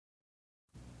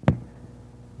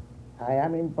I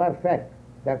am imperfect,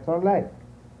 that's all right.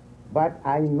 But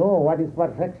I know what is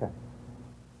perfection.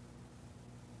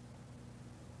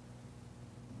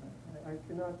 I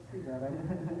cannot see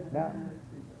that. No,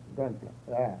 don't.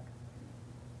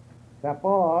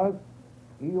 Suppose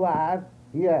you are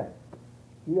here.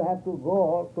 You have to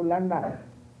go to London.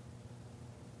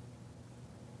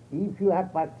 If you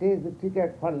have purchased the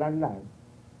ticket for London,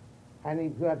 and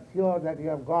if you are sure that you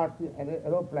have got an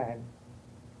aeroplane,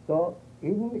 so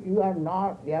even you have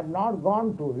not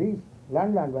gone to reach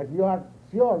London, but you are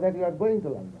sure that you are going to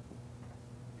London.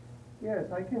 Yes,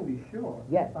 I can be sure.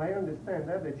 Yes. I understand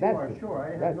that you That's are it. sure.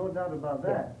 I have That's no doubt about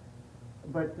that.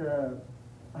 But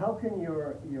how can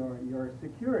your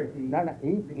security... No.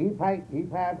 If I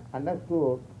have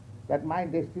understood that my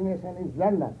destination is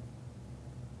London,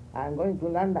 I am going to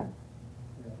London,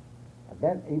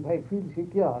 then if I feel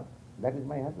secure, that is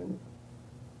my happiness.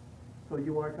 So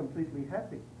you are completely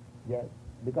happy? Yes,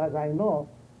 because I know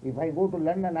if I go to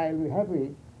London, I will be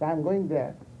happy, so I am going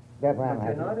there, therefore I am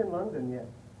happy. But you're not in London yet.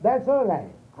 That's all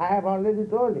right. I have already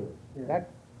told you Yes.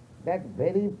 that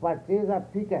very purchase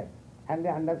of ticket and the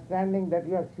understanding that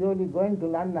you are surely going to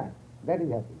London, that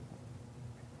is happy.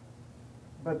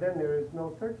 But then there is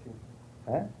no searching.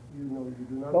 Eh? You know, you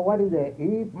do not... So what is it?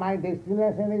 If my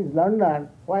destination is London,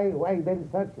 why there is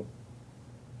searching?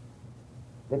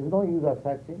 There is no use of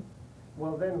searching.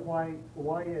 Well, then why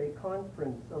a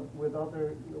conference with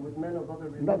men of other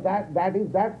religions? No,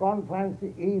 that conference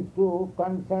is to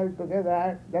consult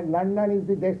together that London is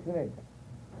the destination.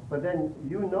 But then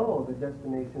you know the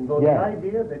destination, though Yes. the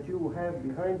idea that you have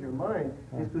behind your mind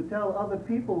is to tell other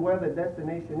people where the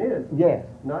destination is, Yes.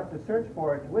 not to search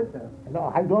for it with them.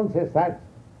 No, I don't say search.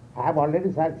 I have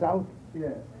already searched out.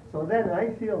 Yes. So then I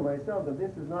feel myself that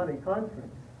this is not a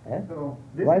conference. Eh? So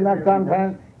this Why is not very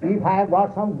conference? If I have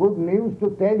got some good news to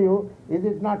tell you, is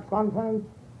it not conference?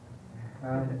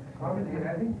 Swamiji,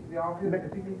 I think the obvious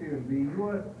difficulty will be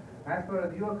as far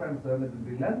as you are concerned, it will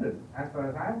be London. As far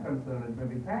as I am concerned, it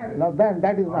may be Paris. No, then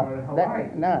that is not. Or Hawaii.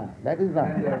 That is not.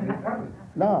 And there will be trouble.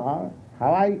 No,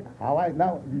 Hawaii.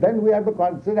 Now, then we have to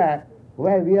consider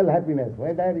where real happiness,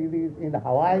 whether it is in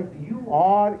Hawaii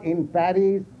or in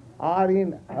Paris or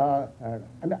in.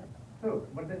 So,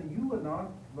 but then you are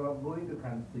not going to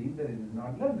concede that it is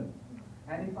not London.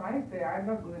 And if I say I am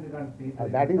not going to concede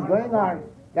that That it is not going Hawaii, on.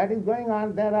 That is going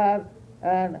on. There are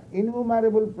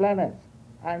innumerable planets.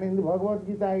 And in the Bhagavad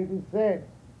Gita it is said,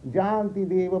 Janti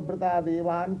deva brata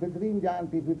devan pitrim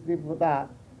janti pitri brata.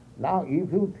 Now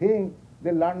if you think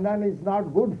that London is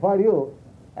not good for you,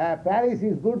 Paris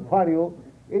is good for you,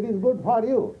 it is good for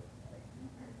you.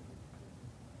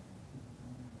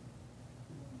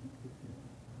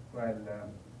 well,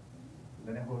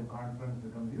 then a whole conference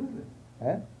becomes useless.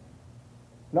 Eh?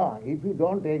 No, if you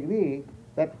don't agree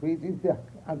that which is the,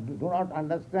 do not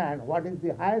understand what is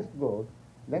the highest good,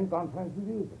 then conference is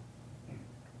useless.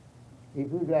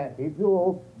 If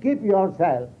you keep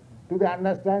yourself to the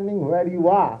understanding where you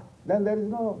are, then there is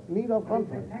no need of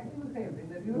conference. Exactly the same thing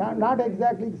that you Not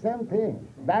exactly the same thing.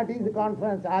 That is the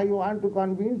conference. I want to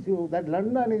convince you that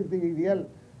London is the real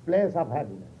place of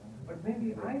happiness. But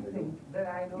maybe I think that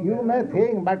I know. You better may than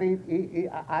think, but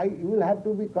you will have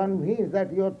to be convinced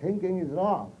that your thinking is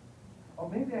wrong. Or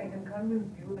maybe I can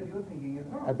convince you that your thinking is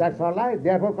wrong. That's all right.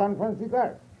 Therefore, conference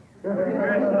occurs.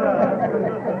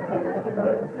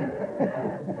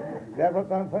 Therefore,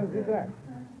 conference occurs.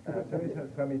 Sorry,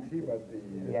 Swamiji, but the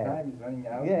Yes. time is running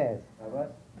out Yes. of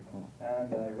us.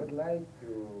 And I would like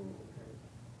to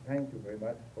thank you very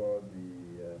much for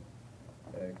the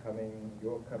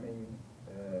your coming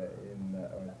in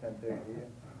our center here.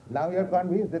 Now you are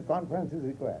convinced that conference is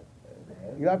required.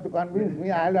 You have to convince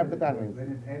me, I will have to convince When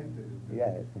you. it ends, it is.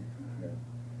 Yes.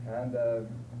 And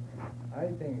I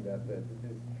think that it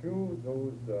is through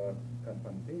those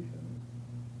confrontations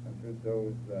and through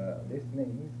those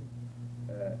listenings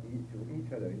to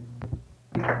each other.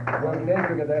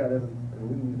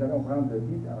 Nous allons prendre le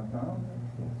titre ensemble.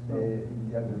 Et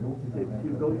il y a de l'eau. If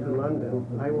you go to London,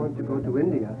 I want to go to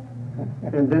India,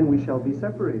 and then we shall be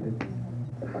separated.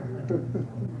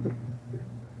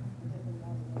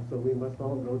 So we must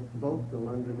all go both to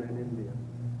London and India.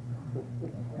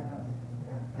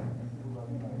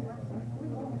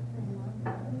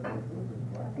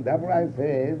 Therefore I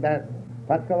say that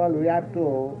first of all we have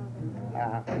to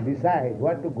decide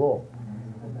where to go.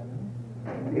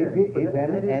 If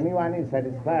anyone is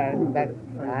satisfied that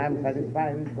I am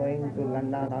satisfied with going to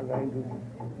London or going to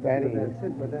Paris. That's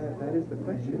it, but that is the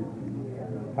question.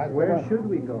 First Where of all, should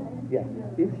we go? Yes.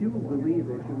 If you believe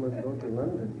that you must go to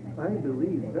London, I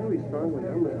believe very strongly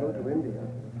I must go to India.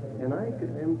 And I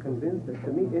am convinced that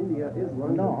to me India is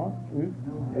London. No,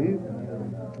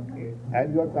 as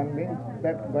you are convinced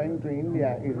that going to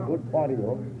India is good for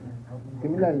you,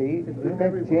 similarly, you may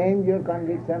change your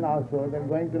conviction also that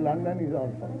going to London is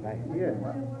also right. Yes,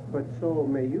 but so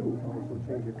may you also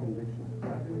change your conviction.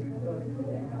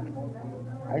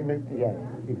 I mean, yes,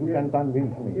 if you can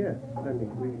convince me. Yes, I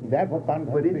mean, Therefore,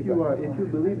 but if you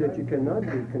believe that you cannot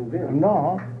be convinced.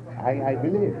 No, I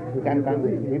believe you can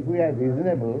convince. If we are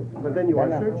reasonable. But then you are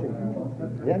searching.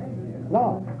 Yes?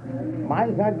 No, my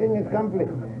searching is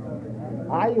complete.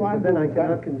 I want But then to. I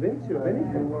cannot convince you of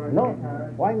anything. No,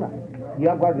 why not? You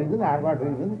have got reason, I have got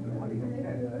reason.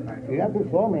 You have to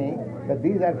show me that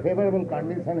these are favorable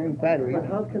conditions in Paris. But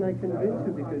how can I convince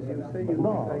you? Because you say you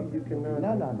cannot.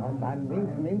 No.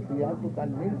 Convince means you have to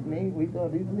convince me with your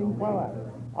reasoning power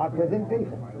or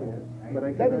presentation. But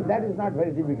I That is not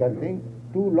very difficult thing.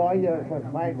 Two lawyers are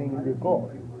fighting in the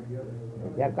court.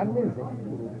 They are convincing.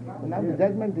 Now the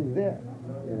judgment is there.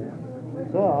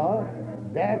 So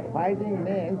that fighting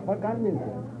means for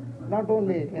convincing. Not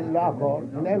only in law court,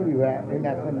 in everywhere, in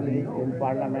assembly, in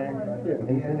parliament,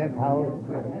 in Senate house.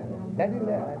 That is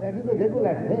a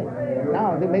regular thing.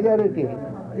 Now the majority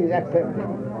is accepting.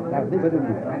 Now this will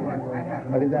be.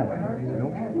 What is that?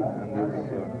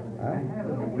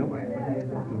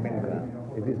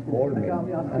 It is cold milk.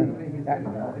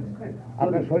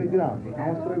 আপনার শরীর কিরকম?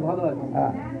 আমার শরীর ভালো আছে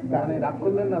হ্যাঁ রাগ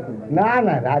করলেন না তো না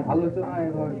আলোচনা